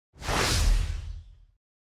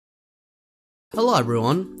Hello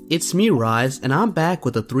everyone, it's me Rise, and I'm back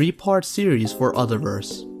with a 3-part series for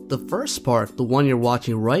Otherverse. The first part, the one you're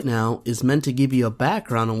watching right now, is meant to give you a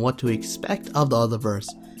background on what to expect of the Otherverse,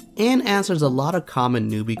 and answers a lot of common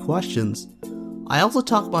newbie questions. I also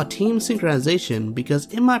talk about team synchronization because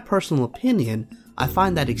in my personal opinion, I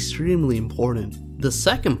find that extremely important. The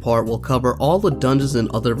second part will cover all the dungeons in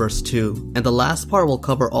Otherverse 2, and the last part will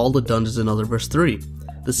cover all the dungeons in Otherverse 3.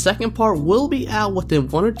 The second part will be out within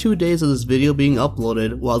 1 or 2 days of this video being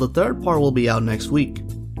uploaded, while the third part will be out next week.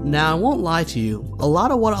 Now I won't lie to you, a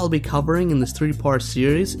lot of what I'll be covering in this 3-part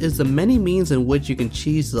series is the many means in which you can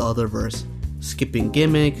cheese the Otherverse. Skipping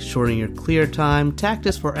gimmicks, shortening your clear time,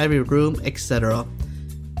 tactics for every room, etc.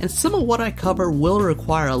 And some of what I cover will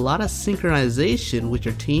require a lot of synchronization with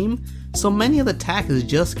your team, so many of the tactics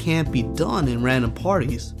just can't be done in random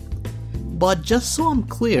parties. But just so I'm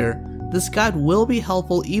clear, this guide will be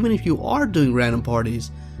helpful even if you are doing random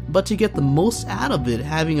parties, but to get the most out of it,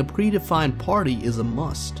 having a predefined party is a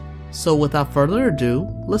must. So without further ado,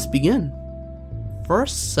 let's begin.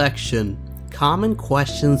 First section, common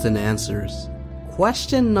questions and answers.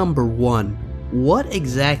 Question number 1. What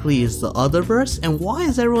exactly is the Otherverse and why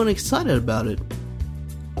is everyone excited about it?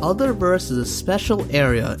 Otherverse is a special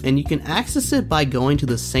area and you can access it by going to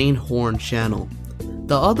the Saint Horn channel.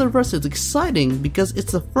 The Otherverse is exciting because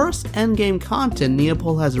it's the first endgame content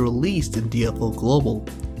Neopol has released in DFO Global.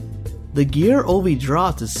 The gear OV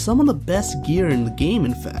drops is some of the best gear in the game,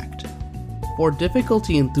 in fact. For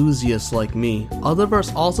difficulty enthusiasts like me,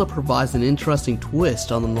 Otherverse also provides an interesting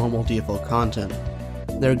twist on the normal DFO content.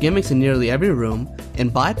 There are gimmicks in nearly every room,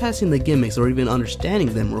 and bypassing the gimmicks or even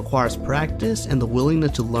understanding them requires practice and the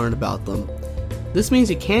willingness to learn about them. This means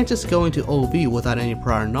you can't just go into OV without any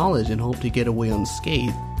prior knowledge and hope to get away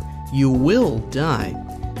unscathed. You will die,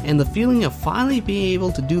 and the feeling of finally being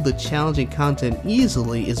able to do the challenging content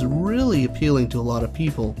easily is really appealing to a lot of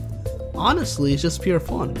people. Honestly, it's just pure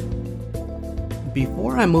fun.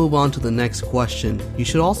 Before I move on to the next question, you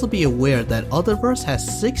should also be aware that Otherverse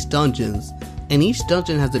has 6 dungeons, and each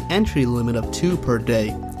dungeon has an entry limit of 2 per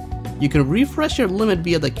day. You can refresh your limit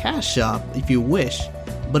via the cash shop if you wish,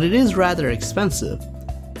 but it is rather expensive.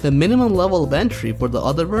 The minimum level of entry for the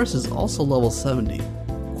Otherverse is also level 70.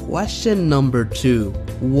 Question number 2.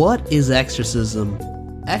 What is Exorcism?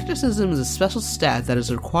 Exorcism is a special stat that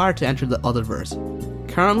is required to enter the Otherverse.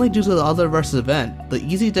 Currently, due to the Otherverse event, the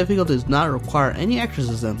easy difficulty does not require any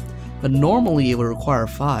exorcism, but normally it would require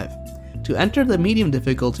 5. To enter the medium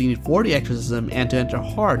difficulty you need 40 exorcism, and to enter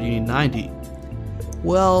hard you need 90.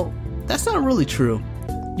 Well, that's not really true.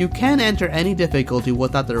 You can enter any difficulty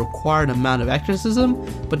without the required amount of exorcism,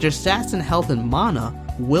 but your stats in health and mana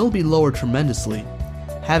will be lowered tremendously.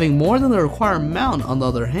 Having more than the required amount, on the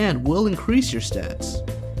other hand, will increase your stats.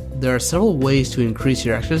 There are several ways to increase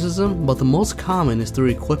your exorcism, but the most common is through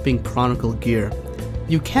equipping Chronicle gear.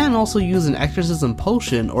 You can also use an exorcism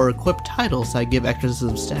potion or equip titles that give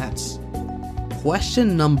exorcism stats.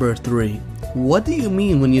 Question number 3. What do you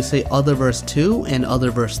mean when you say Otherverse 2 and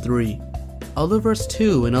Otherverse 3? Otherverse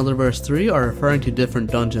 2 and Otherverse 3 are referring to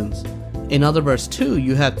different dungeons. In Otherverse 2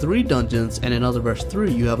 you have 3 dungeons, and in Otherverse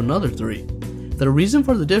 3 you have another 3. The reason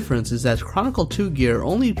for the difference is that Chronicle 2 gear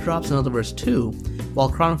only drops in Otherverse 2, while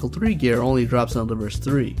Chronicle 3 gear only drops in Otherverse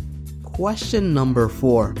 3. Question number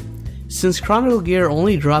 4. Since Chronicle gear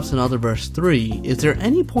only drops in Otherverse 3, is there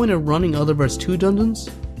any point of running Otherverse 2 dungeons?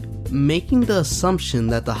 Making the assumption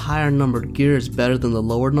that the higher numbered gear is better than the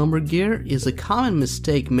lower numbered gear is a common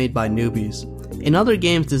mistake made by newbies. In other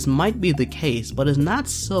games this might be the case, but is not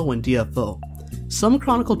so in DFO. Some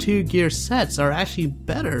Chronicle 2 gear sets are actually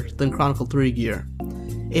better than Chronicle 3 gear.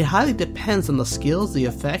 It highly depends on the skills, the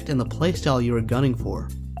effect, and the playstyle you are gunning for.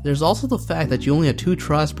 There's also the fact that you only have 2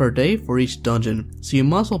 tries per day for each dungeon, so you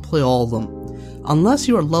must as well play all of them. Unless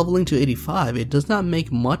you are leveling to 85, it does not make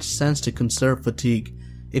much sense to conserve fatigue.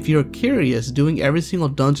 If you're curious, doing every single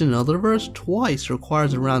dungeon in Otherverse twice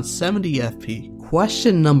requires around 70 FP.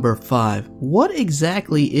 Question number 5. What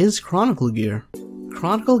exactly is Chronicle gear?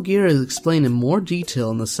 Chronicle gear is explained in more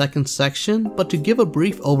detail in the second section, but to give a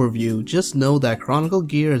brief overview, just know that Chronicle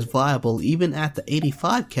gear is viable even at the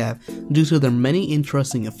 85 cap due to their many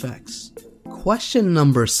interesting effects. Question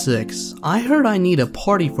number 6. I heard I need a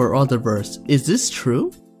party for Otherverse. Is this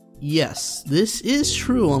true? Yes, this is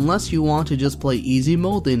true unless you want to just play easy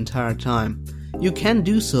mode the entire time. You can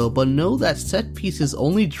do so, but know that set pieces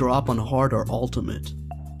only drop on hard or ultimate.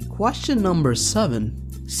 Question number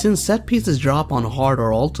 7. Since set pieces drop on hard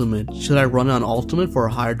or ultimate, should I run it on ultimate for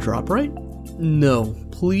a higher drop rate? No,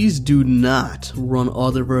 please do not run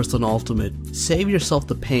Otherverse on Ultimate. Save yourself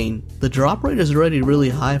the pain. The drop rate is already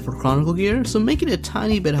really high for Chronicle gear, so making it a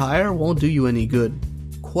tiny bit higher won't do you any good.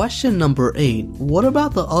 Question number 8. What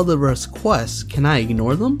about the Otherverse quests? Can I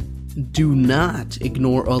ignore them? Do not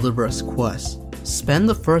ignore Otherverse quests. Spend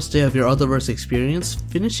the first day of your Otherverse experience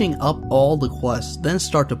finishing up all the quests, then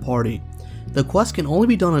start the party. The quests can only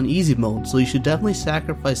be done on easy mode, so you should definitely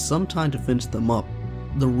sacrifice some time to finish them up.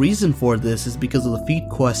 The reason for this is because of the feat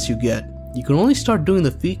quests you get. You can only start doing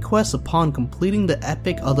the feat quests upon completing the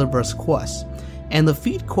epic Otherverse quests, and the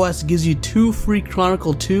feat quest gives you 2 free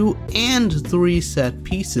Chronicle 2 and 3 set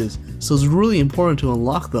pieces, so it's really important to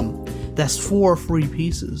unlock them. That's 4 free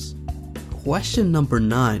pieces. Question number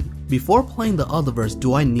 9. Before playing the Otherverse,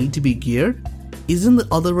 do I need to be geared? Isn't the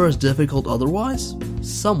Otherverse difficult otherwise?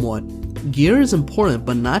 Somewhat. Gear is important,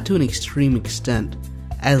 but not to an extreme extent.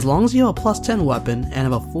 As long as you have a plus 10 weapon and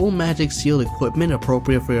have a full magic sealed equipment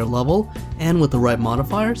appropriate for your level and with the right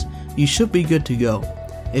modifiers, you should be good to go.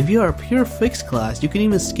 If you are a pure fixed class, you can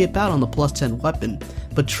even skip out on the plus 10 weapon,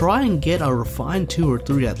 but try and get a refined 2 or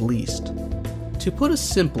 3 at least. To put it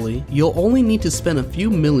simply, you'll only need to spend a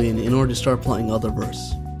few million in order to start playing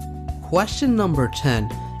Otherverse. Question number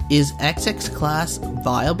 10. Is XX class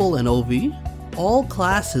viable in OV? All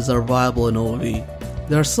classes are viable in OV.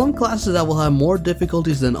 There are some classes that will have more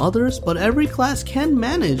difficulties than others, but every class can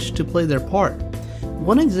manage to play their part.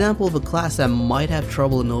 One example of a class that might have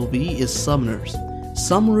trouble in OV is Summoners.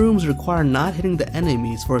 Some rooms require not hitting the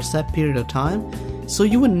enemies for a set period of time, so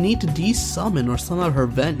you would need to de-summon or somehow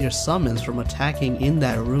prevent your summons from attacking in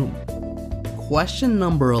that room. Question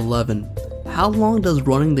number 11. How long does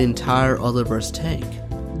running the entire Otherverse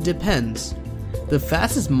take? Depends. The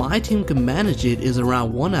fastest my team can manage it is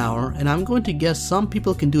around 1 hour, and I'm going to guess some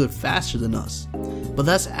people can do it faster than us. But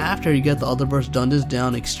that's after you get the Otherverse dungeons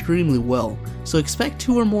down extremely well, so expect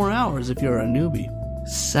 2 or more hours if you're a newbie.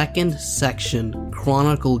 Second section,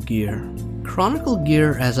 Chronicle gear. Chronicle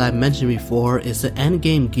gear, as I mentioned before, is the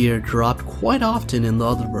endgame gear dropped quite often in the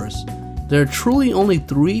Otherverse. There are truly only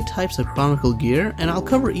 3 types of Chronicle gear, and I'll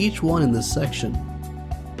cover each one in this section.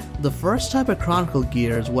 The first type of Chronicle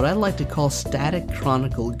gear is what I like to call static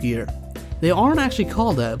Chronicle gear. They aren't actually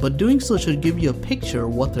called that, but doing so should give you a picture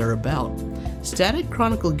of what they're about. Static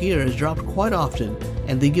Chronicle gear is dropped quite often,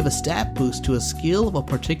 and they give a stat boost to a skill of a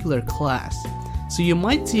particular class. So you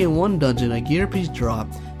might see in one dungeon a gear piece drop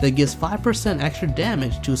that gives 5% extra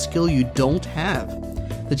damage to a skill you don't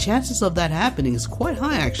have. The chances of that happening is quite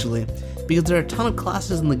high actually, because there are a ton of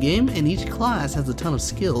classes in the game and each class has a ton of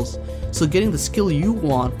skills, so getting the skill you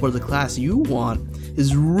want for the class you want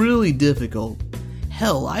is really difficult.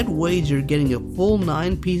 Hell, I'd wager getting a full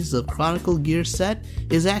 9 pieces of Chronicle gear set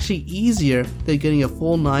is actually easier than getting a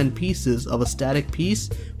full 9 pieces of a static piece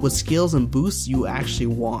with skills and boosts you actually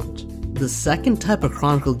want. The second type of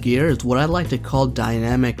Chronicle gear is what I like to call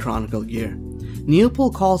dynamic Chronicle gear.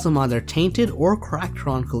 Neopol calls them either tainted or cracked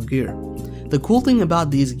Chronicle gear. The cool thing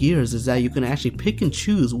about these gears is that you can actually pick and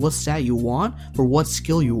choose what stat you want for what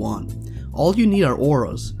skill you want. All you need are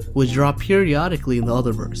auras, which drop periodically in the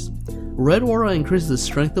Otherverse. Red aura increases the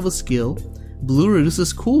strength of a skill, blue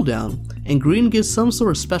reduces cooldown, and green gives some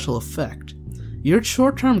sort of special effect. Your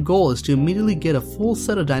short-term goal is to immediately get a full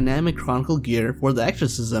set of dynamic Chronicle gear for the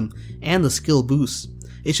exorcism and the skill boosts.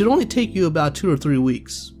 It should only take you about 2 or 3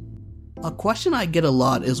 weeks. A question I get a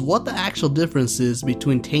lot is what the actual difference is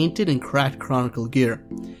between tainted and cracked Chronicle gear.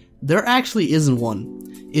 There actually isn't one.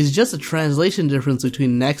 It's just a translation difference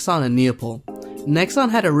between Nexon and Neopol.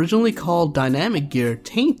 Nexon had originally called dynamic gear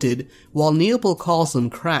tainted, while Neopol calls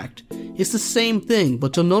them cracked. It's the same thing,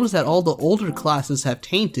 but you'll notice that all the older classes have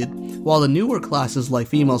tainted, while the newer classes like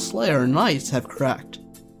Female Slayer and Knights have cracked.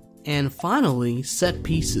 And finally, set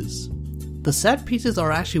pieces. The set pieces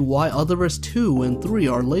are actually why Otherverse 2 and 3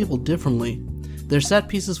 are labeled differently. They're set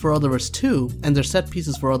pieces for Otherverse 2, and they're set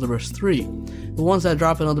pieces for Otherverse 3. The ones that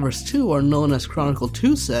drop in Otherverse 2 are known as Chronicle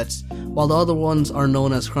 2 sets, while the other ones are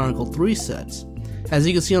known as Chronicle 3 sets. As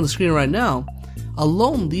you can see on the screen right now,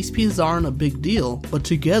 alone these pieces aren't a big deal, but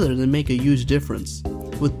together they make a huge difference.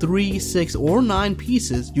 With 3, 6, or 9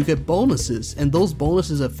 pieces, you get bonuses, and those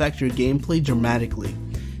bonuses affect your gameplay dramatically.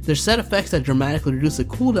 There's set effects that dramatically reduce the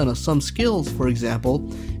cooldown of some skills, for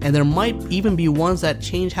example, and there might even be ones that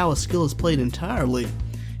change how a skill is played entirely.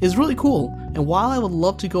 It's really cool, and while I would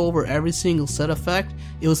love to go over every single set effect,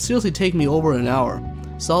 it would seriously take me over an hour.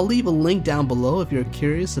 So I'll leave a link down below if you're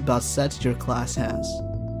curious about sets your class has.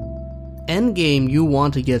 Endgame, you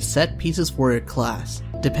want to get set pieces for your class.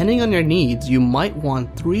 Depending on your needs, you might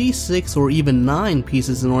want 3, 6, or even 9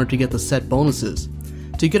 pieces in order to get the set bonuses.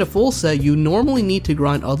 To get a full set, you normally need to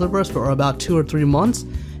grind Otherverse for about 2 or 3 months,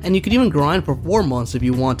 and you could even grind for 4 months if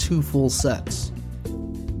you want 2 full sets.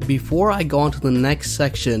 Before I go on to the next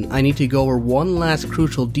section, I need to go over one last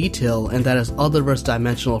crucial detail, and that is Otherverse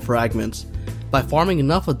dimensional fragments. By farming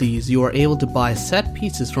enough of these, you are able to buy set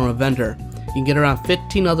pieces from a vendor. You can get around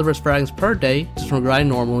 15 Otherverse fragments per day, just from grinding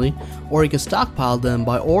normally, or you can stockpile them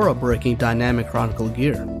by aura breaking dynamic Chronicle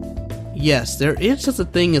gear. Yes, there is such a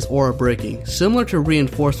thing as aura breaking, similar to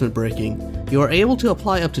reinforcement breaking. You are able to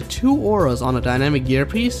apply up to 2 auras on a dynamic gear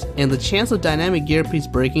piece, and the chance of dynamic gear piece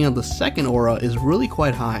breaking on the second aura is really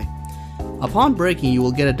quite high. Upon breaking, you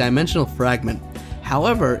will get a dimensional fragment.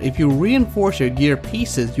 However, if you reinforce your gear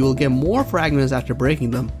pieces, you will get more fragments after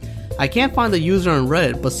breaking them. I can't find the user on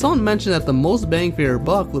Reddit, but someone mentioned that the most bang for your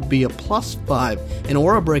buck would be a +5 in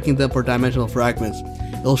aura breaking them for dimensional fragments.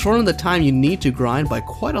 It will shorten the time you need to grind by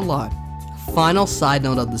quite a lot. Final side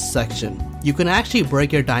note of this section, you can actually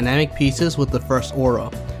break your dynamic pieces with the first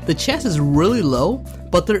aura. The chance is really low,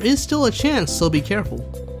 but there is still a chance, so be careful.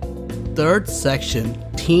 Third section,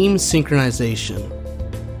 team synchronization.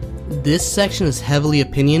 This section is heavily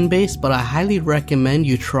opinion based, but I highly recommend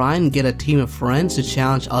you try and get a team of friends to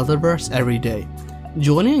challenge Otherverse every day.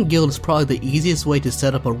 Joining a guild is probably the easiest way to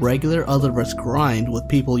set up a regular Otherverse grind with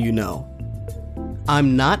people you know.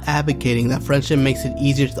 I'm not advocating that friendship makes it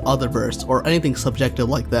easier to the Otherverse or anything subjective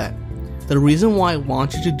like that. The reason why I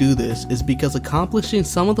want you to do this is because accomplishing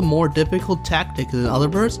some of the more difficult tactics in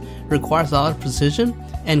Otherverse requires a lot of precision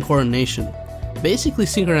and coordination. Basically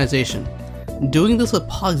synchronization. Doing this with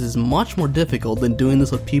pugs is much more difficult than doing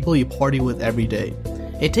this with people you party with every day.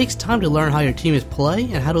 It takes time to learn how your teammates play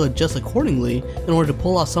and how to adjust accordingly in order to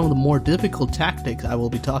pull out some of the more difficult tactics I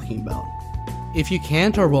will be talking about. If you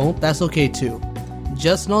can't or won't, that's okay too.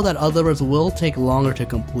 Just know that Otherverse will take longer to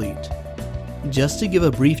complete. Just to give a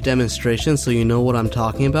brief demonstration so you know what I'm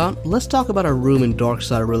talking about, let's talk about a room in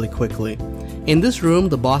Darkside really quickly. In this room,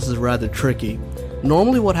 the boss is rather tricky.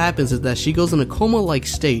 Normally what happens is that she goes in a coma-like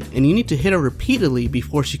state and you need to hit her repeatedly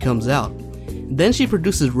before she comes out. Then she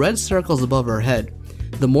produces red circles above her head.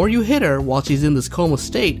 The more you hit her while she's in this coma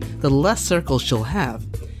state, the less circles she'll have.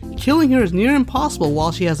 Killing her is near impossible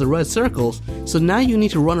while she has the red circles, so now you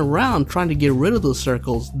need to run around trying to get rid of those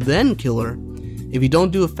circles, then kill her. If you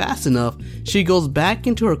don't do it fast enough, she goes back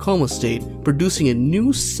into her coma state, producing a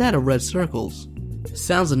new set of red circles.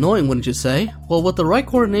 Sounds annoying, wouldn't you say? Well, with the right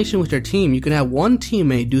coordination with your team, you can have one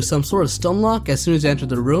teammate do some sort of stun lock as soon as you enter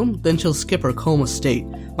the room, then she'll skip her coma state.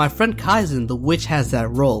 My friend Kaizen, the witch, has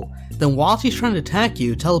that role. Then while she's trying to attack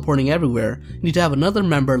you, teleporting everywhere, you need to have another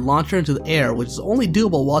member launch her into the air, which is only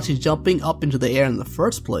doable while she's jumping up into the air in the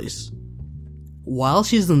first place. While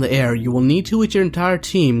she's in the air, you will need to, with your entire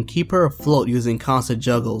team, keep her afloat using constant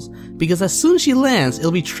juggles, because as soon as she lands,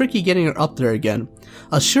 it'll be tricky getting her up there again.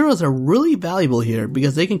 Asuras are really valuable here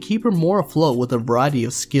because they can keep her more afloat with a variety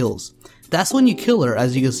of skills. That's when you kill her,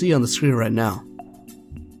 as you can see on the screen right now.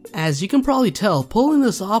 As you can probably tell, pulling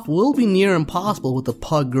this off will be near impossible with the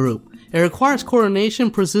pug group. It requires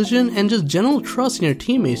coordination, precision, and just general trust in your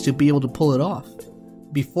teammates to be able to pull it off.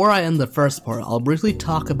 Before I end the first part, I'll briefly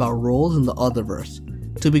talk about roles in the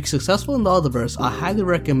Otherverse. To be successful in the Otherverse, I highly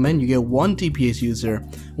recommend you get one DPS user,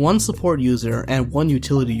 one support user, and one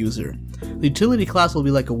utility user. The utility class will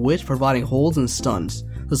be like a witch providing holds and stuns.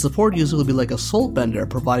 The support user will be like a soul bender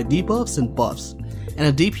providing debuffs and buffs. And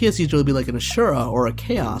a DPS user will be like an Ashura or a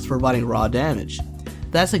Chaos providing raw damage.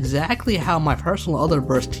 That's exactly how my personal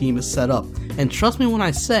Otherverse team is set up, and trust me when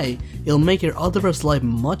I say, it'll make your Otherverse life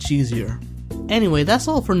much easier. Anyway, that's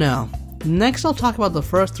all for now. Next I'll talk about the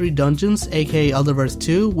first 3 dungeons, aka Otherverse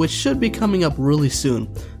 2, which should be coming up really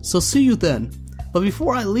soon, so see you then. But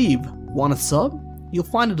before I leave, want a sub? You'll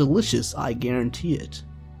find it delicious, I guarantee it.